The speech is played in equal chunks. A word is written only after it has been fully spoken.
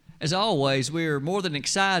As always, we are more than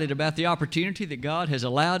excited about the opportunity that God has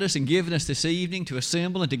allowed us and given us this evening to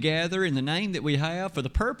assemble and to gather in the name that we have for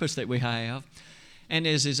the purpose that we have. And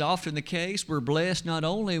as is often the case, we're blessed not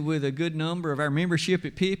only with a good number of our membership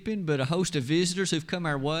at Pippin, but a host of visitors who've come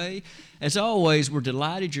our way. As always, we're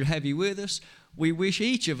delighted to have you with us. We wish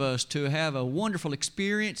each of us to have a wonderful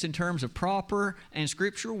experience in terms of proper and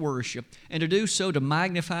scriptural worship, and to do so to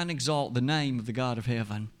magnify and exalt the name of the God of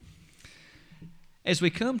heaven. As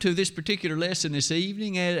we come to this particular lesson this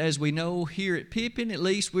evening, as we know here at Pippin, at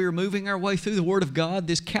least we're moving our way through the Word of God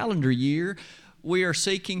this calendar year. We are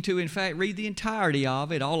seeking to, in fact, read the entirety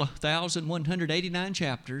of it, all 1,189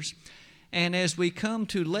 chapters. And as we come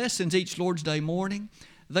to lessons each Lord's Day morning,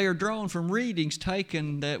 they are drawn from readings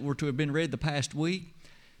taken that were to have been read the past week.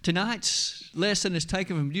 Tonight's lesson is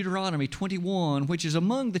taken from Deuteronomy 21, which is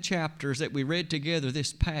among the chapters that we read together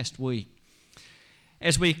this past week.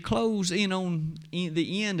 As we close in on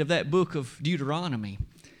the end of that book of Deuteronomy,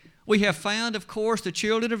 we have found, of course, the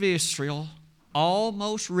children of Israel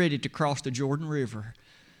almost ready to cross the Jordan River.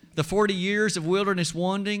 The 40 years of wilderness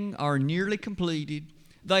wandering are nearly completed.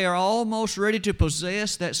 They are almost ready to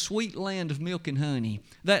possess that sweet land of milk and honey,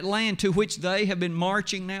 that land to which they have been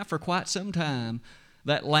marching now for quite some time,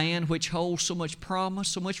 that land which holds so much promise,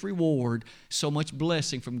 so much reward, so much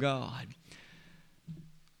blessing from God.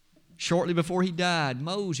 Shortly before he died,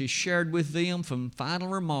 Moses shared with them some final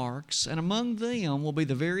remarks, and among them will be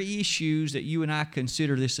the very issues that you and I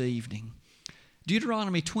consider this evening.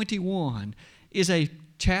 Deuteronomy 21 is a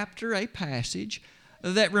chapter, a passage,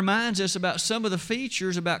 that reminds us about some of the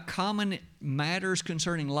features about common matters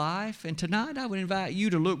concerning life, and tonight I would invite you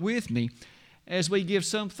to look with me as we give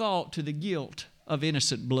some thought to the guilt of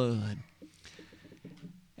innocent blood.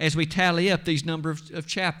 As we tally up these number of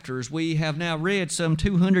chapters, we have now read some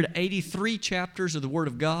 283 chapters of the Word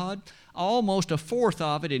of God, almost a fourth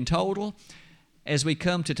of it in total, as we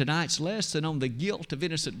come to tonight's lesson on the guilt of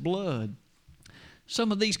innocent blood.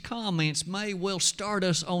 Some of these comments may well start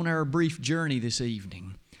us on our brief journey this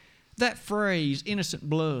evening. That phrase, innocent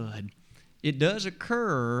blood, it does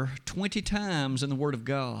occur 20 times in the Word of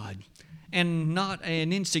God, and not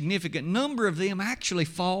an insignificant number of them actually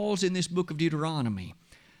falls in this book of Deuteronomy.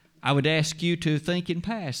 I would ask you to think in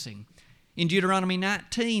passing. In Deuteronomy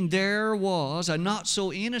 19, there was a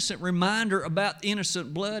not-so-innocent reminder about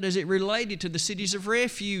innocent blood as it related to the cities of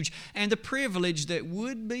refuge and the privilege that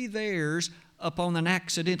would be theirs upon an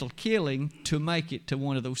accidental killing to make it to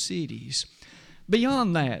one of those cities.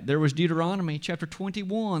 Beyond that, there was Deuteronomy chapter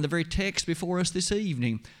 21, the very text before us this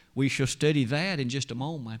evening. We shall study that in just a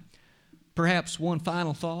moment. Perhaps one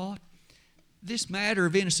final thought. This matter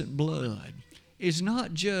of innocent blood is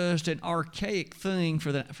not just an archaic thing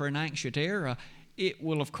for an ancient era. It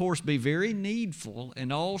will, of course, be very needful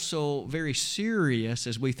and also very serious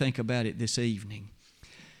as we think about it this evening.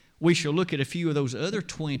 We shall look at a few of those other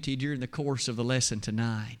 20 during the course of the lesson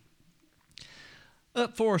tonight.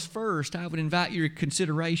 Up for us first, I would invite your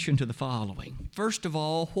consideration to the following. First of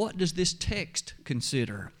all, what does this text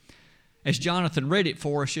consider? As Jonathan read it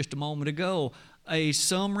for us just a moment ago, a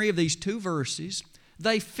summary of these two verses.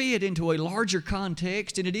 They fit into a larger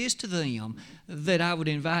context, and it is to them that I would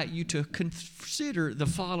invite you to consider the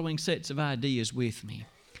following sets of ideas with me.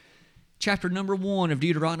 Chapter number 1 of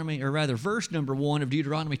Deuteronomy, or rather verse number 1 of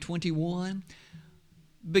Deuteronomy 21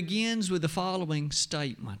 begins with the following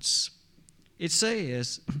statements. It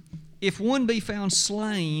says, "If one be found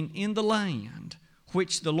slain in the land,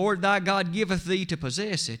 which the Lord thy God giveth thee to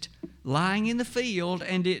possess it, lying in the field,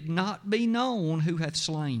 and it not be known who hath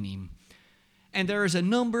slain him." And there is a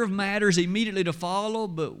number of matters immediately to follow,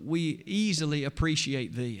 but we easily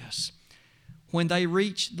appreciate this. When they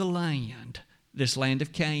reach the land, this land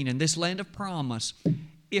of Canaan, this land of promise,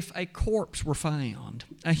 if a corpse were found,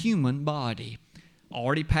 a human body,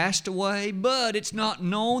 already passed away, but it's not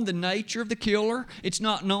known the nature of the killer, it's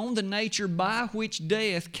not known the nature by which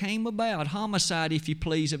death came about, homicide, if you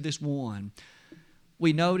please, of this one.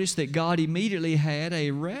 We notice that God immediately had a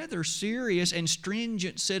rather serious and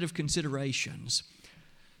stringent set of considerations.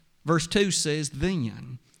 Verse 2 says,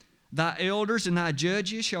 "Then thy elders and thy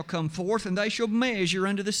judges shall come forth, and they shall measure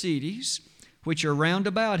unto the cities which are round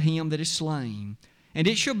about him that is slain. And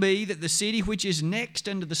it shall be that the city which is next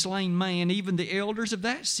unto the slain man, even the elders of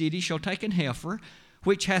that city shall take an heifer,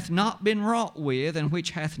 which hath not been wrought with, and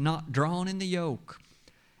which hath not drawn in the yoke.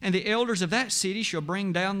 And the elders of that city shall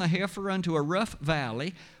bring down the heifer unto a rough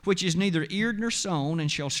valley, which is neither eared nor sown,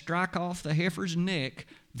 and shall strike off the heifer's neck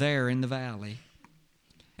there in the valley.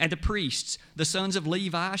 And the priests, the sons of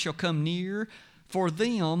Levi, shall come near, for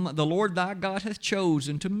them the Lord thy God hath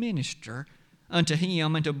chosen to minister unto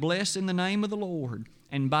him, and to bless in the name of the Lord.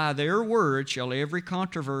 And by their word shall every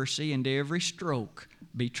controversy and every stroke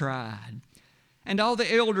be tried. And all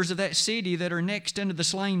the elders of that city that are next unto the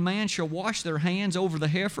slain man shall wash their hands over the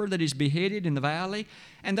heifer that is beheaded in the valley,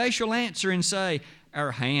 and they shall answer and say,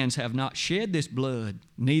 Our hands have not shed this blood,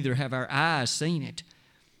 neither have our eyes seen it.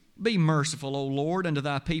 Be merciful, O Lord, unto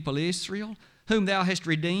thy people Israel, whom thou hast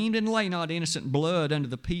redeemed, and lay not innocent blood unto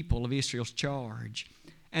the people of Israel's charge.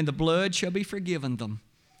 And the blood shall be forgiven them.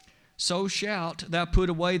 So shalt thou put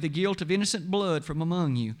away the guilt of innocent blood from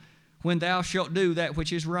among you, when thou shalt do that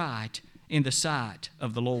which is right in the sight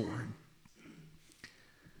of the Lord.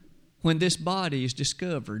 When this body is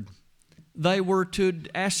discovered, they were to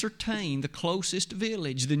ascertain the closest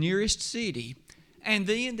village, the nearest city, and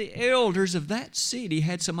then the elders of that city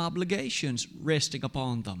had some obligations resting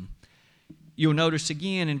upon them. You'll notice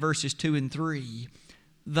again in verses 2 and 3,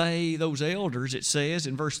 those elders, it says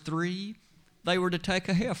in verse 3, they were to take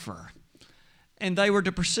a heifer, and they were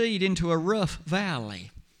to proceed into a rough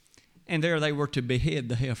valley, and there they were to behead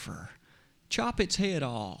the heifer, chop its head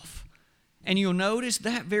off. And you'll notice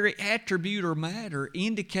that very attribute or matter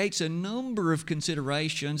indicates a number of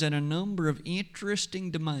considerations and a number of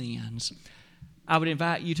interesting demands. I would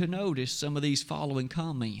invite you to notice some of these following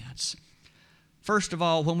comments. First of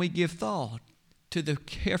all, when we give thought to the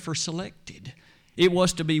heifer selected, it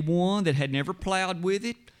was to be one that had never plowed with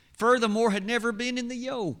it, furthermore had never been in the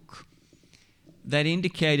yoke. That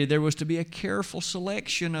indicated there was to be a careful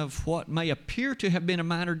selection of what may appear to have been a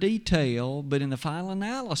minor detail, but in the final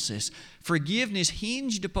analysis, forgiveness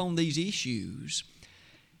hinged upon these issues.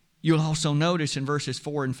 You'll also notice in verses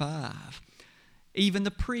 4 and 5, even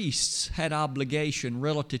the priests had obligation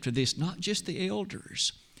relative to this, not just the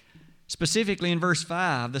elders. Specifically in verse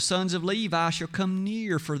 5, the sons of Levi shall come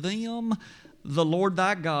near, for them the Lord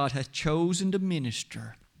thy God hath chosen to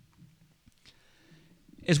minister.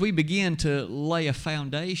 As we begin to lay a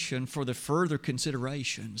foundation for the further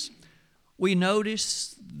considerations, we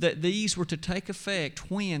notice that these were to take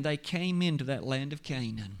effect when they came into that land of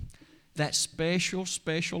Canaan, that special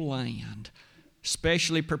land,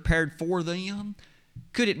 specially prepared for them.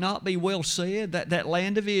 Could it not be well said that that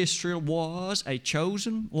land of Israel was a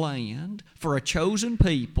chosen land for a chosen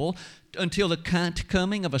people until the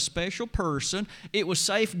coming of a special person? It was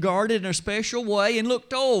safeguarded in a special way and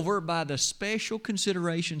looked over by the special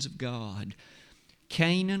considerations of God.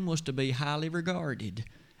 Canaan was to be highly regarded.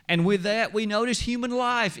 And with that, we notice human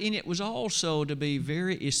life in it was also to be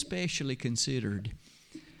very especially considered.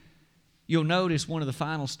 You'll notice one of the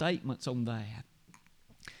final statements on that.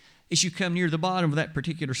 As you come near the bottom of that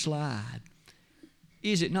particular slide,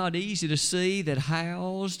 is it not easy to see that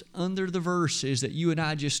housed under the verses that you and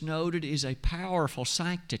I just noted is a powerful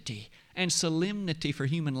sanctity and solemnity for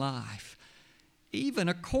human life? Even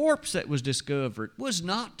a corpse that was discovered was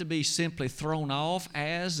not to be simply thrown off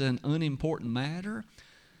as an unimportant matter.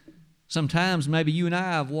 Sometimes maybe you and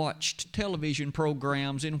I have watched television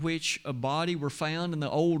programs in which a body were found in the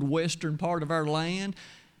old western part of our land,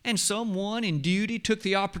 and someone in duty took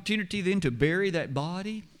the opportunity then to bury that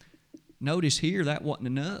body. Notice here that wasn't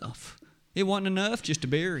enough. It wasn't enough just to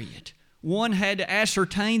bury it. One had to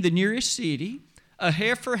ascertain the nearest city. A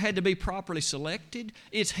heifer had to be properly selected.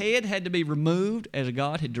 Its head had to be removed as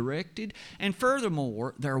God had directed. And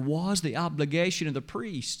furthermore, there was the obligation of the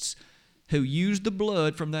priests who used the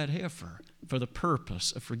blood from that heifer for the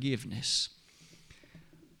purpose of forgiveness.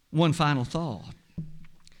 One final thought.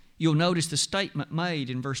 You'll notice the statement made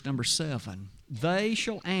in verse number 7. They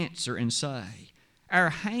shall answer and say,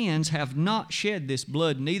 Our hands have not shed this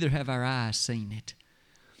blood, neither have our eyes seen it.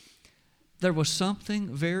 There was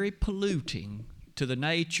something very polluting to the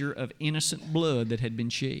nature of innocent blood that had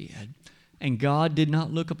been shed, and God did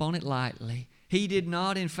not look upon it lightly. He did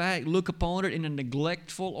not, in fact, look upon it in a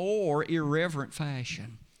neglectful or irreverent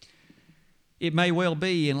fashion. It may well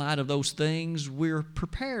be, in light of those things, we're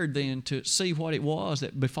prepared then to see what it was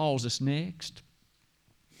that befalls us next.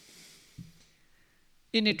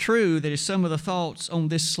 Isn't it true that as some of the thoughts on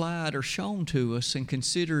this slide are shown to us and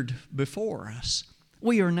considered before us,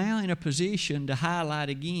 we are now in a position to highlight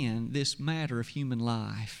again this matter of human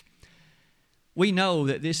life. We know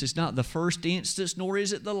that this is not the first instance, nor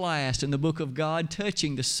is it the last in the book of God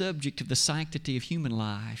touching the subject of the sanctity of human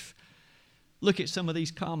life. Look at some of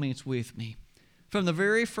these comments with me. From the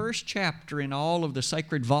very first chapter in all of the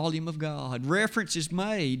sacred volume of God, reference is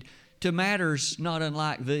made to matters not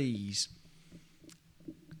unlike these.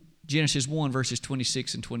 Genesis 1, verses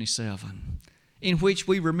 26 and 27, in which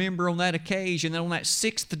we remember on that occasion that on that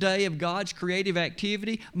sixth day of God's creative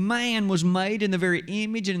activity, man was made in the very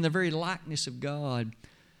image and in the very likeness of God.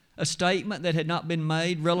 a statement that had not been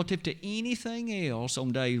made relative to anything else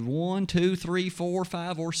on days 1, 2, 3, 4,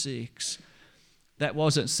 5, or 6. That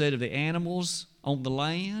wasn't said of the animals on the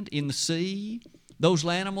land, in the sea, those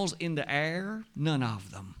animals in the air, none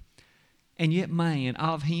of them. And yet man,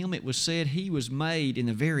 of him it was said he was made in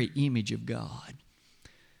the very image of God.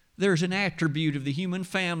 There's an attribute of the human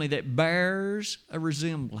family that bears a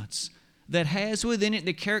resemblance, that has within it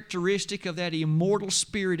the characteristic of that immortal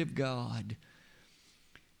Spirit of God.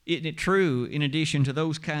 Isn't it true, in addition to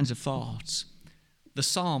those kinds of thoughts, the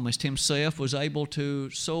psalmist himself was able to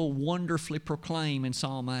so wonderfully proclaim in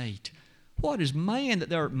Psalm 8, "What is man that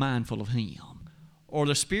thou art mindful of him? Or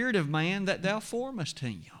the spirit of man that thou formest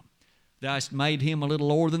him? Thou hast made him a little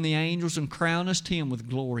lower than the angels and crownest him with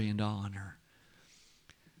glory and honor."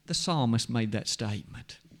 The psalmist made that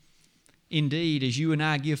statement. Indeed, as you and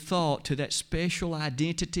I give thought to that special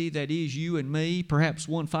identity that is you and me, perhaps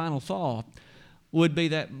one final thought would be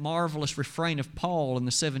that marvelous refrain of Paul in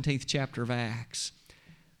the 17th chapter of Acts.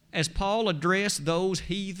 As Paul addressed those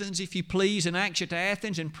heathens, if you please, in Acts at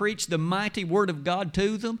Athens and preached the mighty Word of God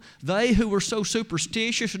to them, they who were so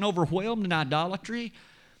superstitious and overwhelmed in idolatry,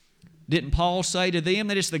 didn't Paul say to them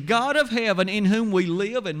that it's the God of heaven in whom we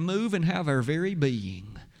live and move and have our very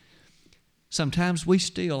being? Sometimes we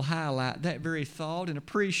still highlight that very thought and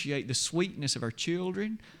appreciate the sweetness of our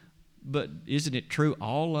children, but isn't it true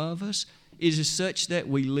all of us? Is it such that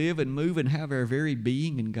we live and move and have our very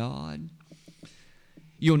being in God?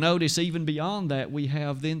 You'll notice even beyond that we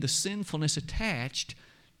have then the sinfulness attached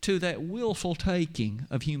to that willful taking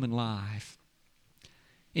of human life.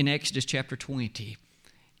 In Exodus chapter 20,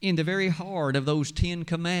 in the very heart of those 10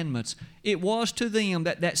 commandments, it was to them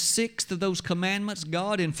that sixth of those commandments,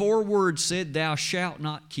 God in 4 words said, "Thou shalt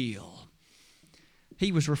not kill."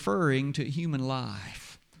 He was referring to human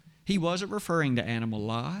life. He wasn't referring to animal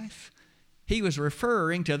life. He was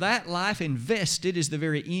referring to that life invested as the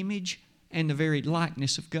very image and the very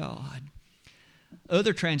likeness of God.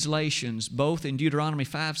 Other translations, both in Deuteronomy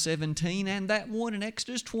 5:17 and that one in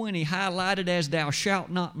Exodus 20, highlighted as "thou shalt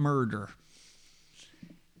not murder."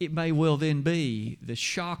 It may well then be the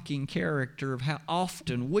shocking character of how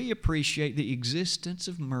often we appreciate the existence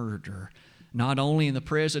of murder, not only in the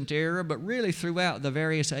present era, but really throughout the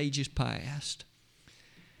various ages past.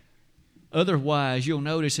 Otherwise, you'll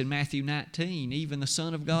notice in Matthew 19, even the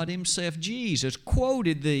Son of God Himself, Jesus,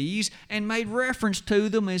 quoted these and made reference to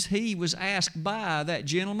them as He was asked by that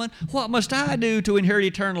gentleman, "What must I do to inherit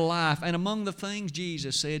eternal life?" And among the things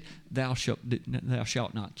Jesus said, thou shalt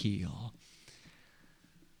not kill.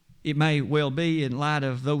 It may well be, in light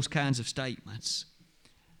of those kinds of statements,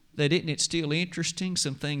 that isn't it still interesting,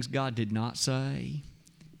 some things God did not say?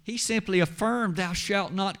 He simply affirmed, "Thou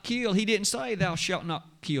shalt not kill." He didn't say, "Thou shalt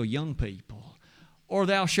not kill young people," or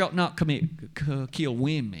 "Thou shalt not kill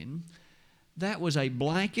women." That was a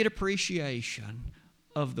blanket appreciation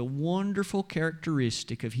of the wonderful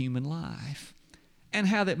characteristic of human life, and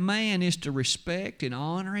how that man is to respect and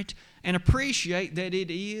honor it and appreciate that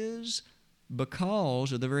it is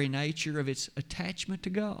because of the very nature of its attachment to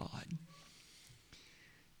God.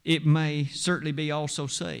 It may certainly be also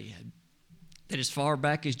said that as far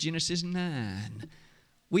back as Genesis 9,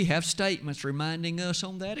 we have statements reminding us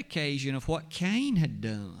on that occasion of what Cain had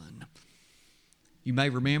done. You may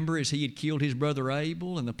remember as he had killed his brother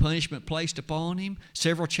Abel and the punishment placed upon him.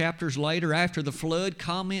 Several chapters later, after the flood,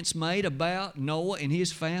 comments made about Noah and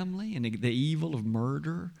his family and the evil of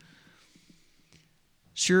murder.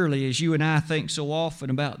 Surely, as you and I think so often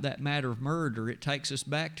about that matter of murder, it takes us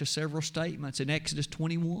back to several statements in Exodus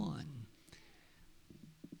 21.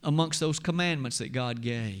 Amongst those commandments that God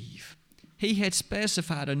gave, He had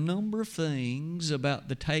specified a number of things about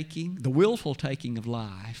the willful taking of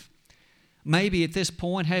life. Maybe at this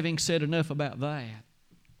point, having said enough about that,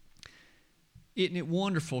 isn't it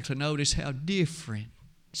wonderful to notice how different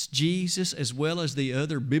Jesus, as well as the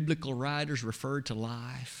other biblical writers, referred to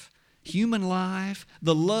life? Human life,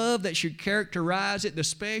 the love that should characterize it, the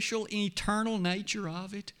special, eternal nature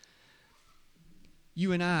of it.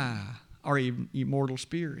 You and I are immortal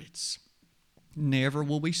spirits. Never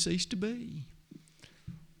will we cease to be.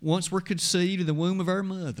 Once we're conceived in the womb of our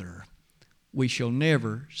mother, we shall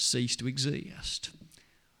never cease to exist.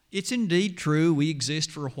 It's indeed true we exist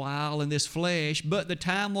for a while in this flesh, but the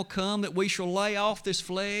time will come that we shall lay off this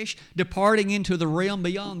flesh, departing into the realm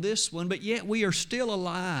beyond this one, but yet we are still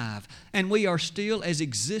alive, and we are still as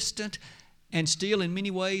existent and still in many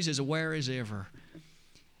ways as aware as ever.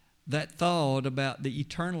 That thought about the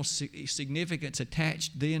eternal significance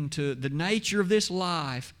attached then to the nature of this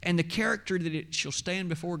life and the character that it shall stand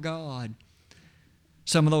before God.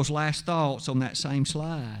 Some of those last thoughts on that same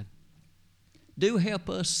slide. do help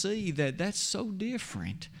us see that that's so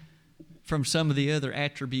different from some of the other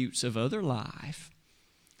attributes of other life.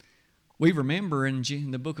 We remember in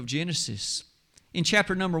the book of Genesis, in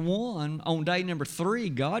chapter number 1, on day number 3,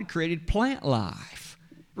 God created plant life.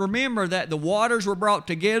 Remember that the waters were brought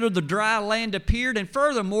together, the dry land appeared, and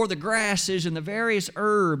furthermore, the grasses and the various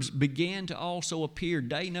herbs began to also appear,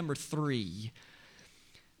 day number 3.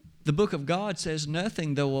 The book of God says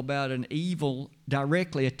nothing, though, about an evil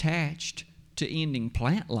directly attached to ending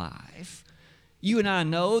plant life. You and I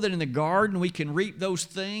know that in the garden we can reap those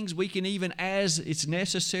things. We can even, as it's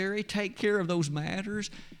necessary, take care of those matters.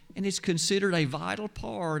 And it's considered a vital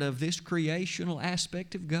part of this creational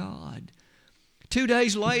aspect of God. 2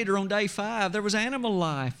 days later, on day 5, there was animal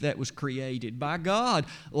life that was created by God.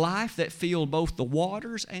 Life that filled both the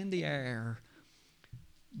waters and the air.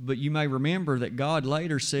 But you may remember that God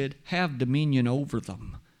later said, have dominion over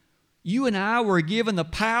them. You and I were given the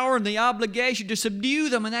power and the obligation to subdue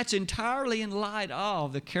them, and that's entirely in light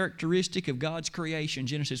of the characteristic of God's creation,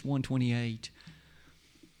 Genesis 1:28.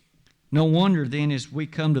 No wonder then, as we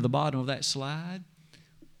come to the bottom of that slide,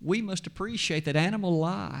 we must appreciate that animal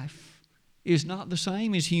life is not the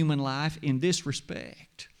same as human life in this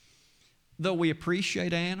respect. Though we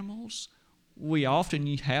appreciate animals, we often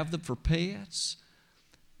have them for pets,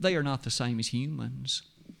 they are not the same as humans.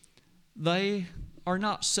 They are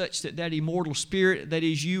not such that that immortal spirit that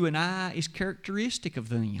is you and I is characteristic of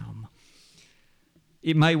them.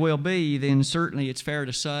 It may well be, then certainly it's fair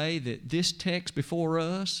to say that this text before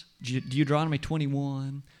us, Deuteronomy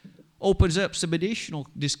 21, opens up some additional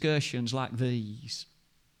discussions like these.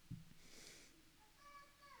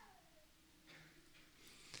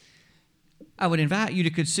 I would invite you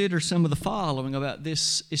to consider some of the following about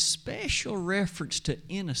this special reference to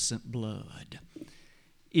innocent blood.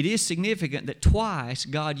 It is significant that twice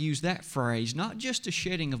God used that phrase, not just a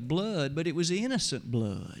shedding of blood, but it was innocent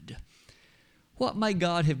blood. What may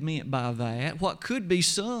God have meant by that? What could be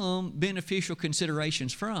some beneficial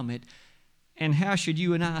considerations from it? And how should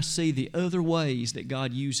you and I see the other ways that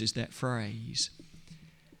God uses that phrase?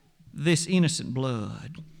 This innocent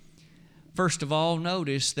blood. First of all,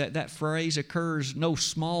 notice that that phrase occurs no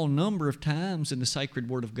small number of times in the sacred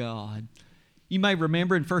Word of God. You may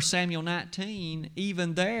remember in 1 Samuel 19,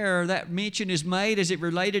 even there, that mention is made as it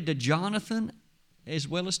related to Jonathan as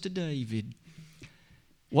well as to David.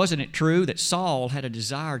 Wasn't it true that Saul had a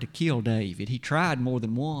desire to kill David? He tried more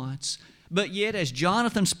than once. But yet, as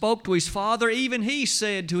Jonathan spoke to his father, even he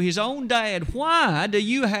said to his own dad, why do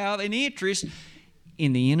you have an interest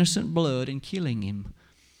in the innocent blood and killing him?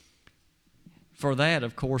 For that,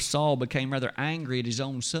 of course, Saul became rather angry at his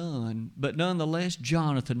own son. But nonetheless,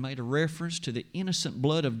 Jonathan made a reference to the innocent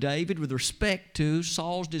blood of David with respect to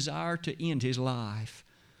Saul's desire to end his life.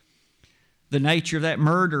 The nature of that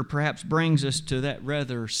murder perhaps brings us to that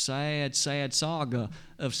rather sad saga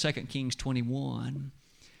of 2 Kings 21.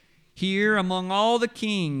 Here, among all the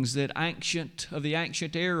kings of the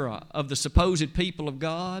ancient era of the supposed people of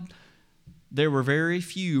God, there were very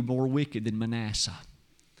few more wicked than Manasseh.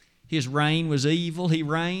 His reign was evil. He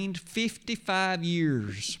reigned 55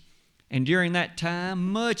 years. And during that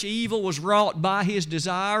time, much evil was wrought by his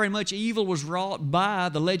desire, and much evil was wrought by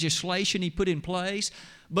the legislation he put in place.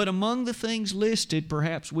 But among the things listed,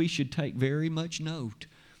 perhaps we should take very much note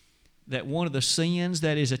that one of the sins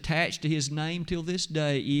that is attached to his name till this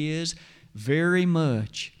day is very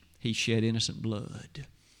much he shed innocent blood.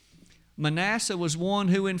 Manasseh was one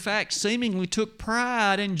who, in fact, seemingly took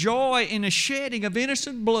pride and joy in the shedding of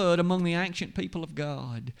innocent blood among the ancient people of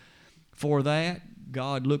God. For that,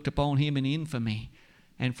 God looked upon him in infamy.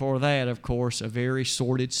 And for that, of course, a very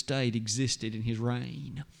sordid state existed in his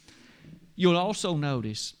reign. You'll also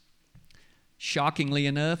notice, shockingly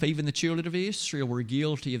enough, even the children of Israel were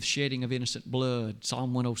guilty of shedding of innocent blood.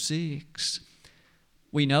 Psalm 106.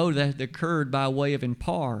 We know that it occurred by way of, in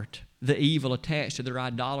part, the evil attached to their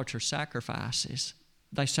idolatrous sacrifices.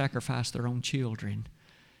 They sacrificed their own children.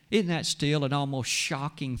 Isn't that still an almost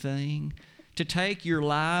shocking thing? To take your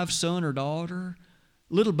live son or daughter,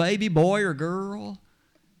 little baby boy or girl,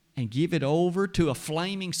 and give it over to a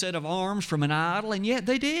flaming set of arms from an idol, and yet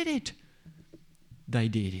they did it. They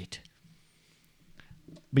did it.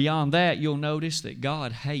 Beyond that, you'll notice that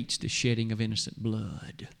God hates the shedding of innocent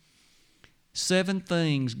blood. 7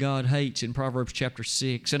 things God hates in Proverbs chapter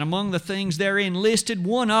 6. And among the things therein listed,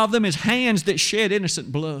 one of them is hands that shed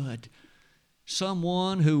innocent blood.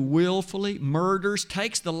 Someone who willfully murders,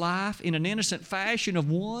 takes the life in an innocent fashion of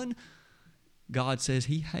one, God says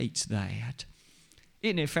he hates that.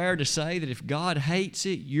 Isn't it fair to say that if God hates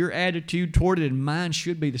it, your attitude toward it and mine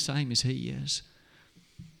should be the same as he is?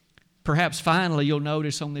 Perhaps finally you'll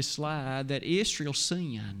notice on this slide that Israel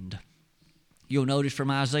sinned. You'll notice from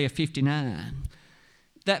Isaiah 59,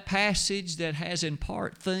 that passage that has in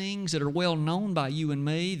part things that are well known by you and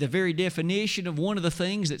me, the very definition of one of the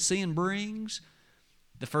things that sin brings.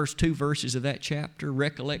 The first 2 verses of that chapter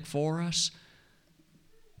recollect for us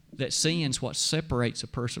that sin's what separates a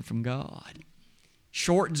person from God.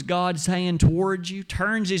 Shortens God's hand towards you,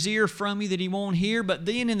 turns His ear from you that He won't hear, but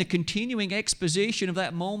then in the continuing exposition of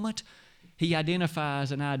that moment, He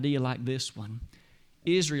identifies an idea like this one.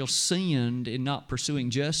 Israel sinned in not pursuing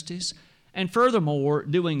justice, and furthermore,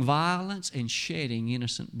 doing violence and shedding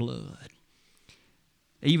innocent blood.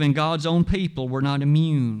 Even God's own people were not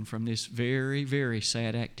immune from this very, very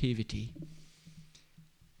sad activity.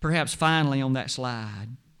 Perhaps finally on that slide,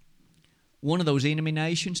 one of those enemy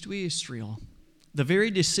nations to Israel, the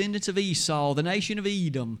very descendants of Esau, the nation of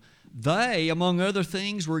Edom, they, among other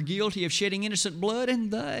things, were guilty of shedding innocent blood,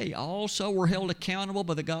 and they also were held accountable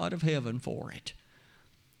by the God of heaven for it.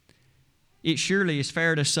 It surely is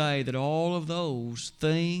fair to say that all of those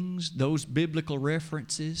things, those biblical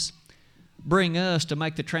references, bring us to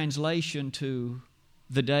make the translation to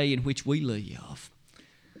the day in which we live.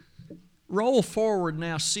 Roll forward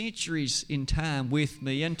now centuries in time with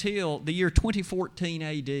me until the year 2014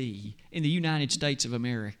 AD in the United States of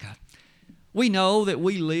America. We know that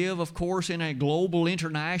we live, of course, in a global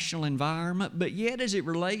international environment, but yet as it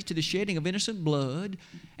relates to the shedding of innocent blood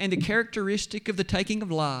and the characteristic of the taking of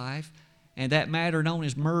life, and that matter known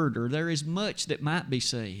as murder, there is much that might be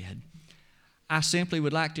said. I simply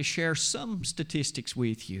would like to share some statistics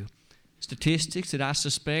with you. Statistics that I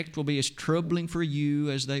suspect will be as troubling for you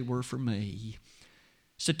as they were for me.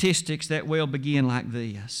 Statistics that will begin like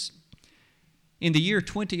this. In the year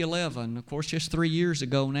 2011, of course just 3 years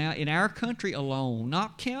ago now, in our country alone,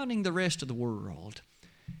 not counting the rest of the world,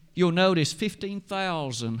 you'll notice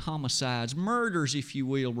 15,000 homicides, murders if you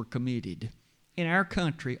will, were committed in our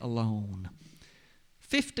country alone.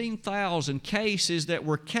 15,000 cases that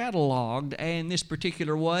were cataloged in this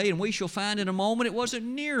particular way, and we shall find in a moment it wasn't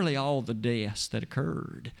nearly all the deaths that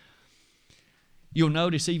occurred. You'll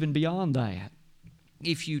notice even beyond that,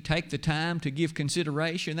 if you take the time to give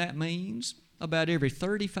consideration, that means about every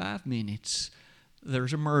 35 minutes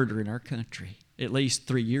there's a murder in our country, at least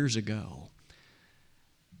 3 years ago.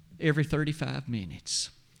 Every 35 minutes.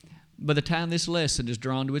 By the time this lesson is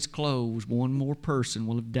drawn to its close, one more person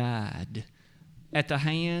will have died at the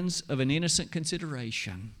hands of an innocent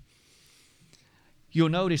consideration. You'll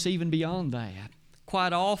notice even beyond that,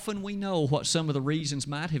 quite often we know what some of the reasons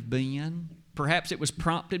might have been. Perhaps it was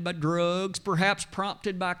prompted by drugs, perhaps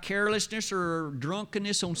prompted by carelessness or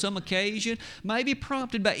drunkenness on some occasion, maybe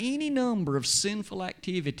prompted by any number of sinful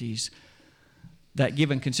activities. That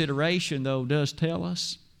given consideration, though, does tell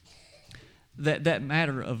us that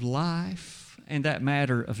matter of life and that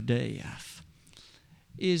matter of death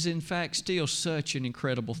is in fact still such an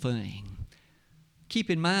incredible thing.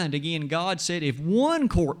 Keep in mind, again, God said if one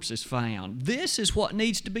corpse is found, this is what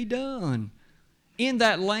needs to be done. In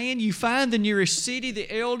that land, you find the nearest city,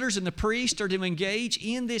 the elders and the priests are to engage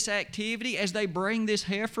in this activity as they bring this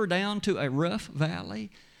heifer down to a rough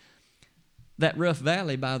valley. That rough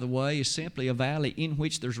valley, by the way, is simply a valley in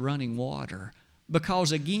which there's running water.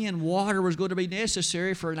 Because, again, water was going to be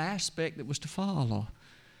necessary for an aspect that was to follow.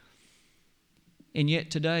 And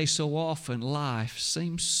yet today, so often, life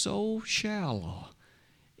seems so shallow.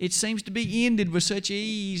 It seems to be ended with such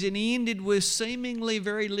ease and ended with seemingly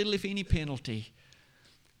very little, if any, penalty.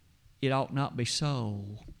 It ought not be so.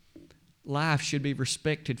 Life should be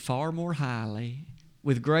respected far more highly,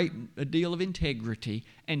 with a deal of integrity,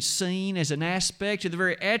 and seen as an aspect of the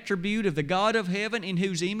very attribute of the God of heaven in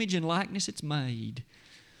whose image and likeness it's made.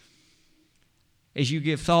 As you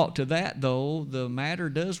give thought to that, though, the matter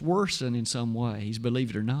does worsen in some ways, believe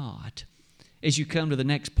it or not, as you come to the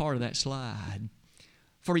next part of that slide.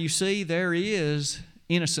 For you see, there is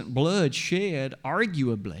innocent blood shed,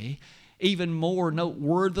 arguably, even more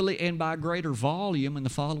noteworthily and by greater volume in the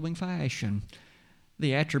following fashion.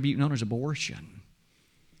 The attribute known as abortion.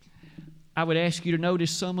 I would ask you to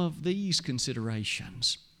notice some of these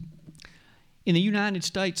considerations. In the United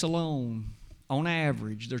States alone, on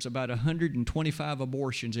average, there's about 125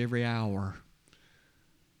 abortions every hour.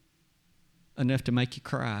 Enough to make you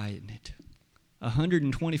cry, isn't it?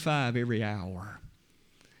 125 every hour.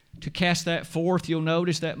 To cast that forth, you'll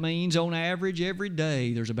notice that means on average every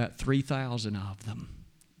day there's about 3,000 of them.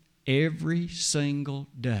 Every single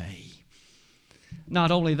day.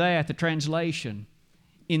 Not only that, the translation.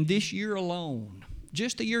 In this year alone,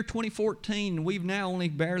 just the year 2014, we've now only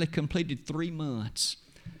barely completed 3 months.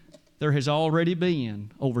 there has already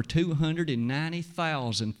been over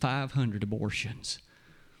 290,500 abortions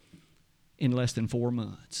in less than 4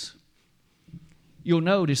 months. You'll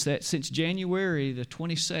notice that since January the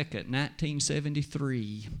 22nd,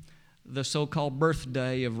 1973, the so-called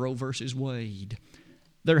birthday of Roe versus Wade,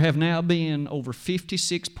 there have now been over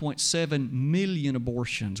 56.7 million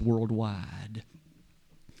abortions worldwide.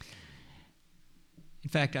 In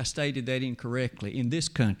fact, I stated that incorrectly. In this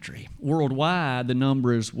country, worldwide, the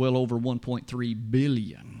number is well over 1.3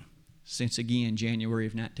 billion since, again, January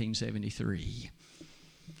of 1973.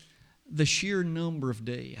 The sheer number of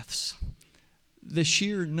deaths, the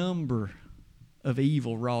sheer number of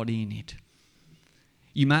evil wrought in it.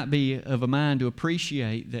 You might be of a mind to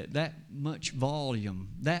appreciate that much volume,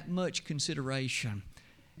 that much consideration.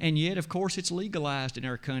 And yet, of course, it's legalized in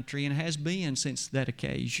our country and has been since that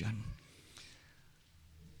occasion.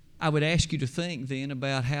 I would ask you to think then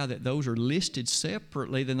about how that those are listed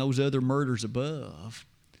separately than those other murders above.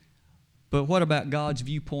 But what about God's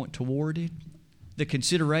viewpoint toward it? The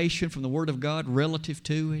consideration from the Word of God relative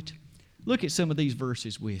to it? Look at some of these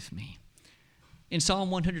verses with me. In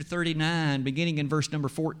Psalm 139, beginning in verse number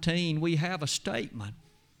 14, we have a statement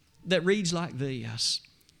that reads like this: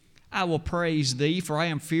 I will praise Thee, for I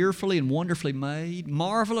am fearfully and wonderfully made.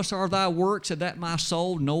 Marvelous are Thy works, and that my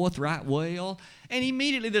soul knoweth right well. And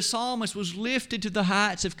immediately the psalmist was lifted to the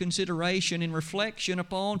heights of consideration and reflection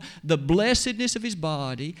upon the blessedness of his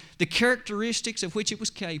body, the characteristics of which it was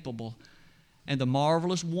capable, and the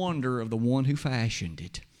marvelous wonder of the one who fashioned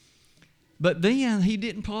it. But then he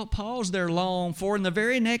didn't pause there long, for in the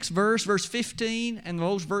very next verse, verse 15, and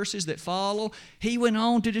those verses that follow, he went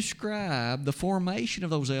on to describe the formation of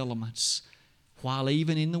those elements while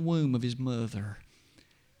even in the womb of his mother.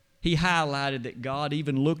 He highlighted that God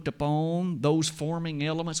even looked upon those forming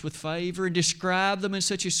elements with favor and described them in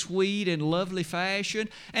such a sweet and lovely fashion,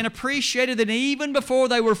 and appreciated that even before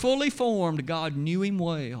they were fully formed, God knew him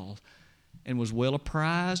well and was well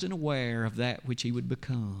apprised and aware of that which he would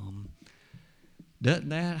become. Doesn't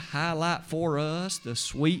that highlight for us the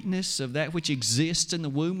sweetness of that which exists in the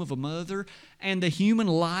womb of a mother and the human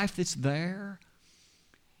life that's there?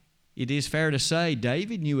 It is fair to say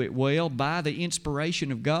David knew it well by the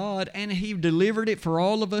inspiration of God, and he delivered it for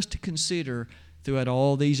all of us to consider throughout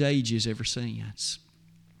all these ages ever since.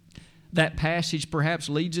 That passage perhaps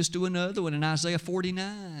leads us to another one in Isaiah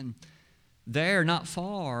 49. There, not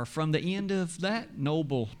far from the end of that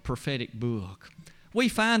noble prophetic book, we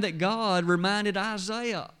find that God reminded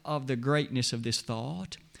Isaiah of the greatness of this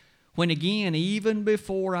thought, when again, even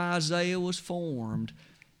before Isaiah was formed,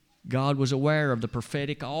 God was aware of the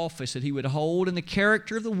prophetic office that he would hold and the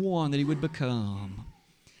character of the one that he would become.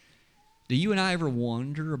 Do you and I ever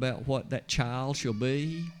wonder about what that child shall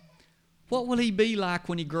be? What will he be like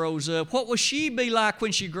when he grows up? What will she be like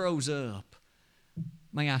when she grows up?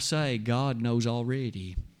 May I say, God knows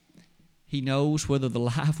already. He knows whether the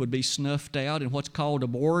life would be snuffed out in what's called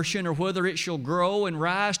abortion, or whether it shall grow and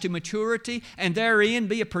rise to maturity and therein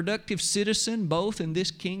be a productive citizen both in this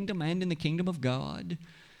kingdom and in the kingdom of God.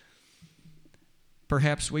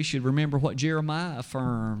 Perhaps we should remember what Jeremiah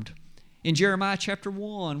affirmed. In Jeremiah chapter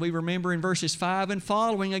 1, we remember in verses 5 and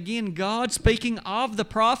following, again, God speaking of the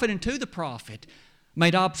prophet and to the prophet,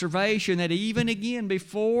 made observation that even again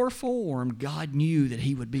before formed, God knew that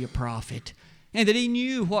he would be a prophet, and that he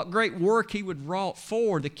knew what great work he would wrought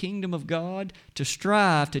for the kingdom of God to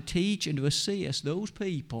strive to teach and to assist those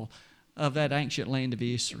people of that ancient land of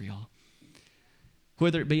Israel.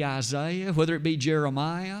 Whether it be Isaiah, whether it be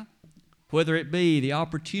Jeremiah, whether it be the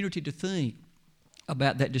opportunity to think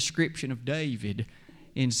about that description of David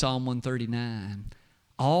in Psalm 139,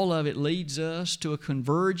 all of it leads us to a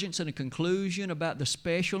convergence and a conclusion about the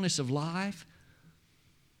specialness of life.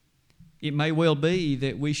 It may well be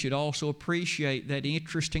that we should also appreciate that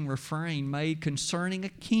interesting refrain made concerning a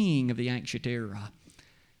king of the ancient era.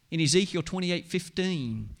 In Ezekiel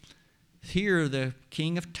 28:15, here the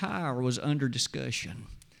king of Tyre was under discussion.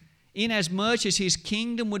 Inasmuch as his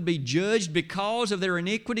kingdom would be judged because of their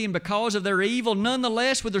iniquity and because of their evil,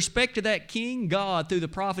 nonetheless, with respect to that king, God, through the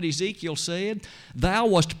prophet Ezekiel, said, "Thou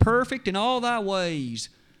wast perfect in all thy ways,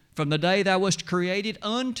 from the day thou wast created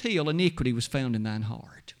until iniquity was found in thine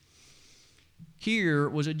heart." Here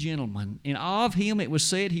was a gentleman, and of him it was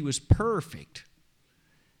said he was perfect.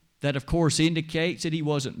 That, of course, indicates that he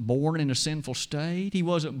wasn't born in a sinful state. He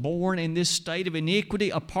wasn't born in this state of iniquity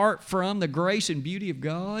apart from the grace and beauty of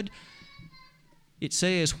God. It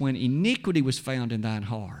says, when iniquity was found in thine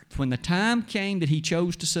heart, when the time came that he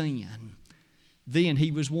chose to sin, then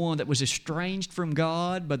he was one that was estranged from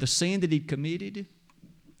God by the sin that he'd committed.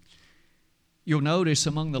 You'll notice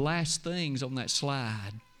among the last things on that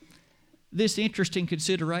slide, this interesting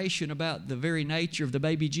consideration about the very nature of the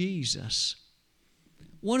baby Jesus.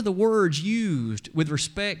 One of the words used with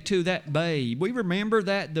respect to that babe, we remember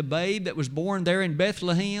that the babe that was born there in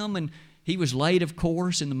Bethlehem, and he was laid, of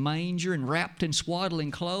course, in the manger and wrapped in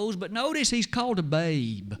swaddling clothes, but notice he's called a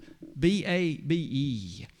babe,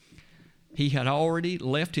 B-A-B-E. He had already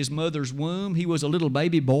left his mother's womb. He was a little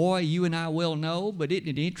baby boy, you and I well know, but isn't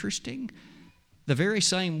it interesting? The very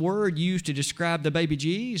same word used to describe the baby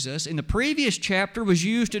Jesus in the previous chapter was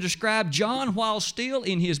used to describe John while still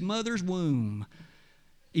in his mother's womb.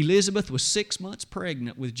 Elizabeth was 6 months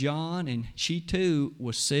pregnant with John, and she too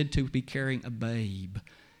was said to be carrying a babe.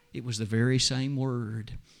 It was the very same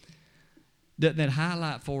word. That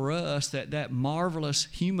highlight for us that marvelous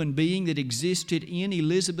human being that existed in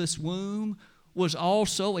Elizabeth's womb was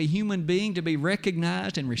also a human being to be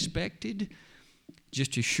recognized and respected,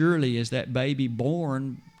 just as surely as that baby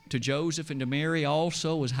born to Joseph and to Mary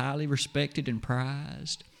also was highly respected and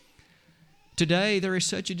prized. Today there is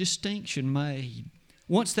such a distinction made.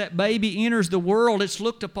 Once that baby enters the world, it's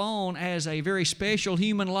looked upon as a very special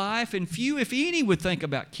human life, and few, if any, would think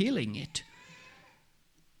about killing it.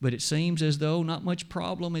 But it seems as though not much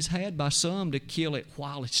problem is had by some to kill it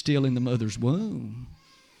while it's still in the mother's womb.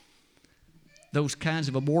 Those kinds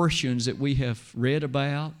of abortions that we have read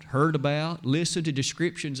about, heard about, listened to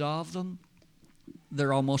descriptions of them,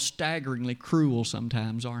 they're almost staggeringly cruel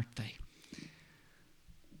sometimes, aren't they?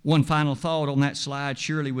 One final thought on that slide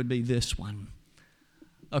surely would be this one.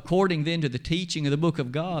 According then to the teaching of the book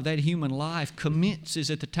of God, that human life commences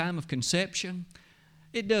at the time of conception.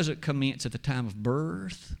 It doesn't commence at the time of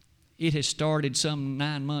birth. It has started some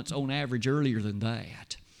 9 months on average earlier than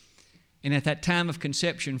that. And at that time of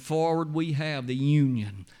conception forward, we have the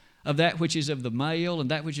union of that which is of the male and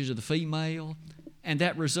that which is of the female. And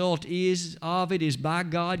that result is by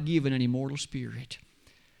God given an immortal spirit.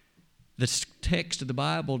 The text of the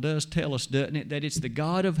Bible does tell us, doesn't it, that it's the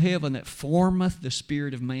God of heaven that formeth the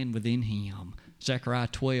spirit of man within him. Zechariah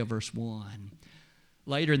 12, verse 1.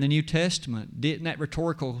 Later in the New Testament, didn't that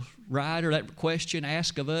rhetorical writer, that question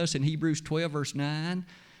ask of us in Hebrews 12, verse 9,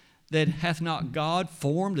 that hath not God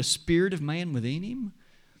formed the spirit of man within him?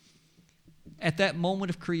 At that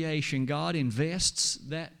moment of creation, God invests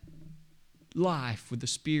that life with the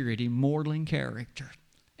Spirit, immortal in character.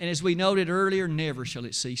 And as we noted earlier, never shall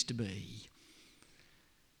it cease to be.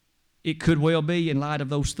 It could well be, in light of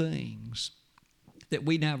those things, that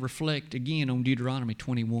we now reflect again on Deuteronomy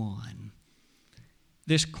 21.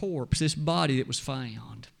 This corpse, this body that was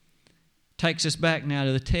found, takes us back now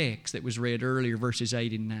to the text that was read earlier, verses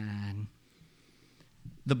 8 and 9.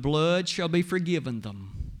 The blood shall be forgiven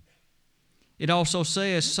them. It also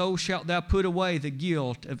says, so shalt thou put away the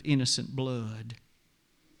guilt of innocent blood.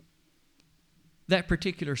 That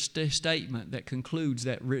particular statement that concludes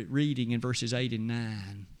that reading in verses 8 and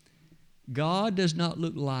 9, God does not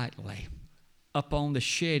look lightly upon the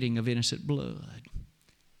shedding of innocent blood.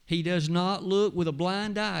 He does not look with a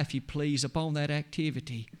blind eye, if you please, upon that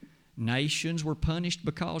activity. Nations were punished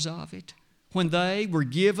because of it. When they were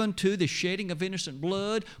given to the shedding of innocent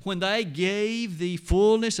blood, when they gave the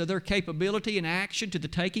fullness of their capability and action to the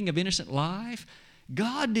taking of innocent life,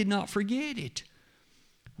 God did not forget it.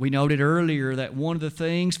 We noted earlier that one of the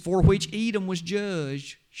things for which Edom was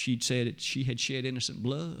judged, she'd said that she had shed innocent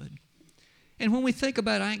blood. And when we think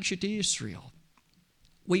about ancient Israel,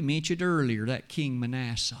 we mentioned earlier that King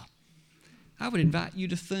Manasseh. I would invite you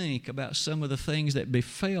to think about some of the things that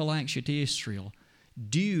befell ancient Israel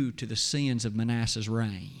due to the sins of Manasseh's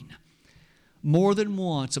reign. More than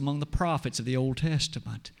once among the prophets of the Old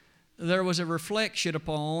Testament, there was a reflection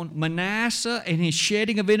upon Manasseh, and his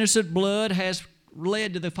shedding of innocent blood has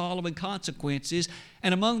led to the following consequences.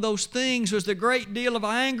 And among those things was the great deal of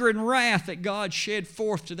anger and wrath that God shed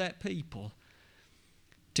forth to that people.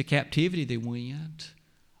 To captivity they went,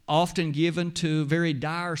 often given to very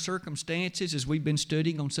dire circumstances, as we've been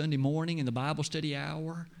studying on Sunday morning in the Bible study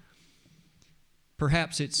hour.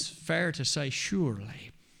 Perhaps it's fair to say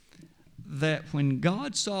surely that when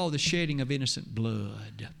God saw the shedding of innocent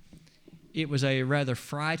blood, it was a rather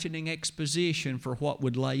frightening exposition for what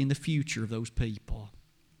would lay in the future of those people.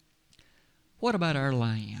 What about our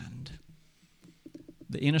land?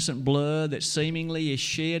 The innocent blood that seemingly is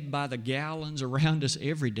shed by the gallons around us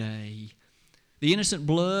every day. The innocent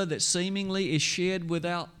blood that seemingly is shed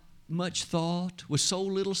without much thought, with so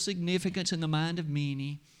little significance in the mind of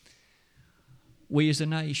many. We as a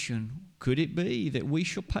nation, could it be that we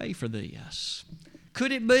shall pay for this?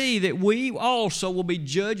 Could it be that we also will be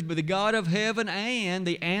judged by the God of heaven, and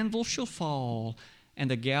the anvil shall fall and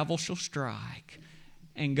the gavel shall strike,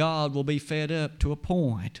 and God will be fed up to a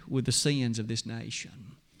point with the sins of this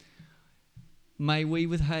nation? may we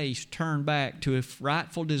with haste turn back to a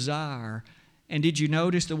rightful desire. And did you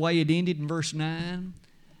notice the way it ended in verse 9?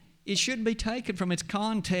 It shouldn't be taken from its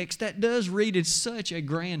context. That does read in such a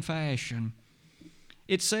grand fashion.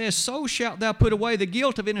 It says, "So shalt thou put away the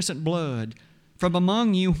guilt of innocent blood from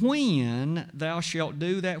among you when thou shalt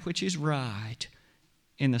do that which is right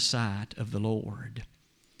in the sight of the Lord."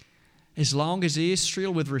 As long as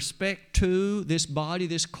Israel, with respect to this body,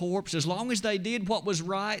 this corpse, as long as they did what was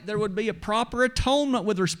right, there would be a proper atonement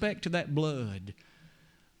with respect to that blood.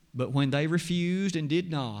 But when they refused and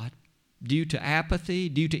did not, due to apathy,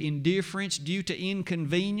 due to indifference, due to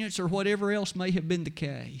inconvenience, or whatever else may have been the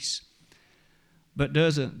case. But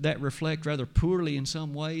doesn't that reflect rather poorly in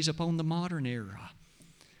some ways upon the modern era?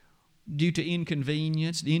 Due to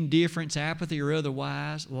inconvenience, indifference, apathy, or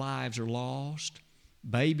otherwise, lives are lost,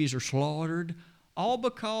 babies are slaughtered, all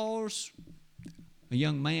because a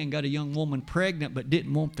young man got a young woman pregnant but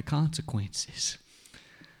didn't want the consequences.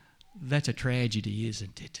 That's a tragedy,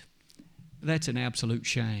 isn't it? That's an absolute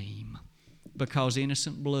shame, because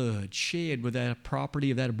innocent blood shed with that property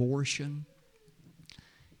of that abortion.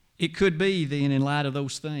 It could be then, in light of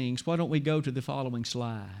those things, why don't we go to the following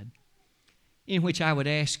slide, in which I would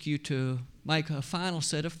ask you to make a final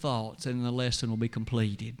set of thoughts, and the lesson will be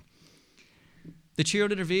completed. The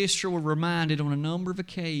children of Israel were reminded on a number of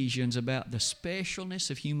occasions about the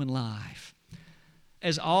specialness of human life.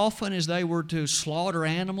 As often as they were to slaughter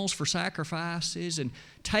animals for sacrifices and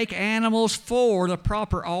take animals for the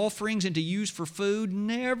proper offerings and to use for food,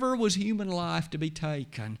 never was human life to be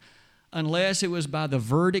taken unless it was by the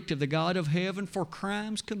verdict of the God of heaven for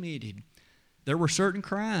crimes committed. There were certain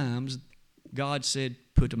crimes God said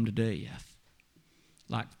put them to death,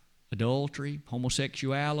 like adultery,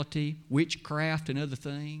 homosexuality, witchcraft, and other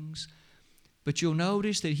things. But you'll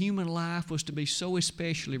notice that human life was to be so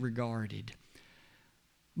especially regarded.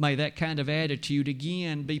 May that kind of attitude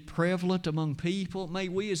again be prevalent among people. May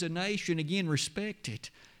we as a nation again respect it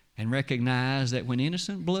and recognize that when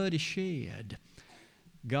innocent blood is shed,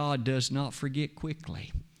 God does not forget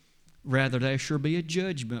quickly. Rather, there shall be a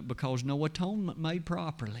judgment because no atonement made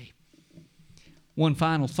properly. One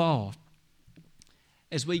final thought.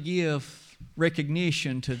 As we give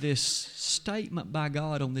recognition to this statement by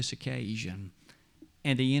God on this occasion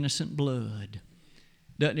and the innocent blood,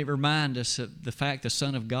 doesn't it remind us of the fact the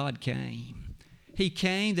Son of God came? He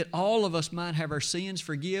came that all of us might have our sins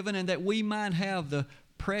forgiven and that we might have the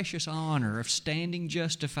precious honor of standing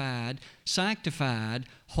justified, sanctified,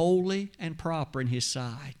 holy, and proper in His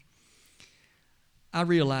sight. I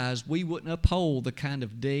realize we wouldn't uphold the kind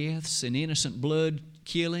of deaths and innocent blood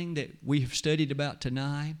killing that we have studied about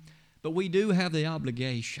tonight, but we do have the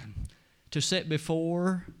obligation to set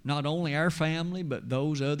before not only our family but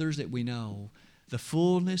those others that we know the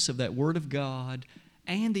fullness of that Word of God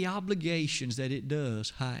and the obligations that it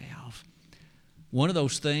does have. One of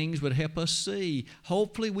those things would help us see.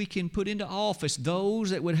 Hopefully we can put into office those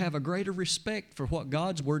that would have a greater respect for what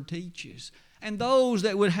God's Word teaches, and those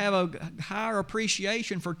that would have a higher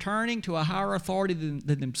appreciation for turning to a higher authority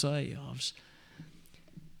than themselves.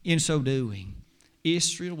 In so doing,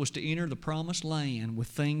 Israel was to enter the promised land with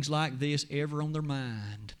things like this ever on their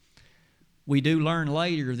mind. We do learn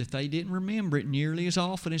later that they didn't remember it nearly as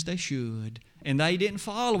often as they should, and they didn't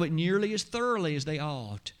follow it nearly as thoroughly as they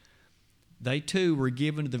ought. They too were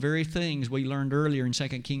given to the very things we learned earlier in 2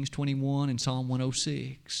 Kings 21 and Psalm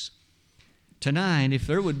 106. Tonight, if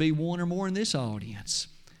there would be one or more in this audience,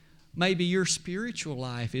 maybe your spiritual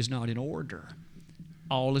life is not in order.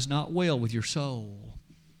 All is not well with your soul.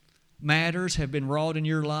 Matters have been wrought in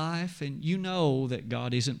your life, and you know that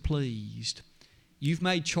God isn't pleased. You've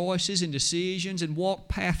made choices and decisions and walked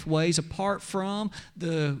pathways apart from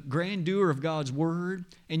the grandeur of God's Word,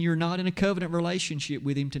 and you're not in a covenant relationship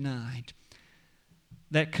with Him tonight.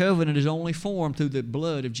 That covenant is only formed through the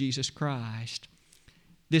blood of Jesus Christ.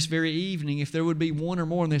 This very evening, if there would be one or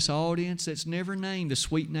more in this audience that's never named the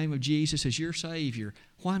sweet name of Jesus as your Savior,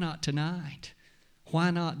 why not tonight?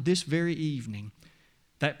 Why not this very evening?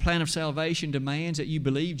 That plan of salvation demands that you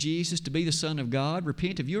believe Jesus to be the Son of God,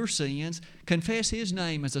 repent of your sins, confess His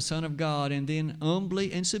name as the Son of God, and then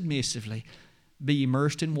humbly and submissively be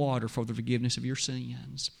immersed in water for the forgiveness of your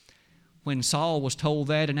sins. When Saul was told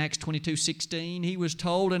that in Acts 22:16, he was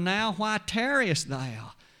told, "And now why tarriest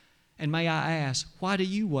thou?" And may I ask, why do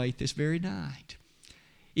you wait this very night?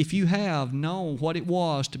 If you have known what it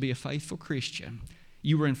was to be a faithful Christian,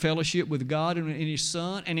 you were in fellowship with God and His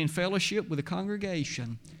Son and in fellowship with the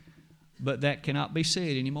congregation, but that cannot be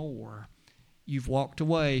said anymore. You've walked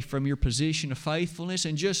away from your position of faithfulness,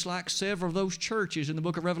 and just like several of those churches in the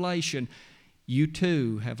book of Revelation, you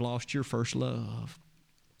too have lost your first love.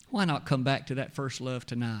 Why not come back to that first love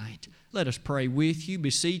tonight? Let us pray with you.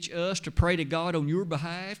 Beseech us to pray to God on your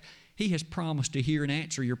behalf. He has promised to hear and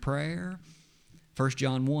answer your prayer. 1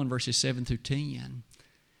 John 1, verses 7 through 10.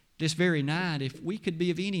 This very night, if we could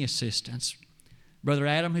be of any assistance, Brother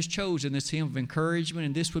Adam has chosen this hymn of encouragement,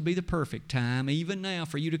 and this would be the perfect time, even now,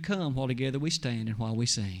 for you to come while together we stand and while we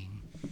sing.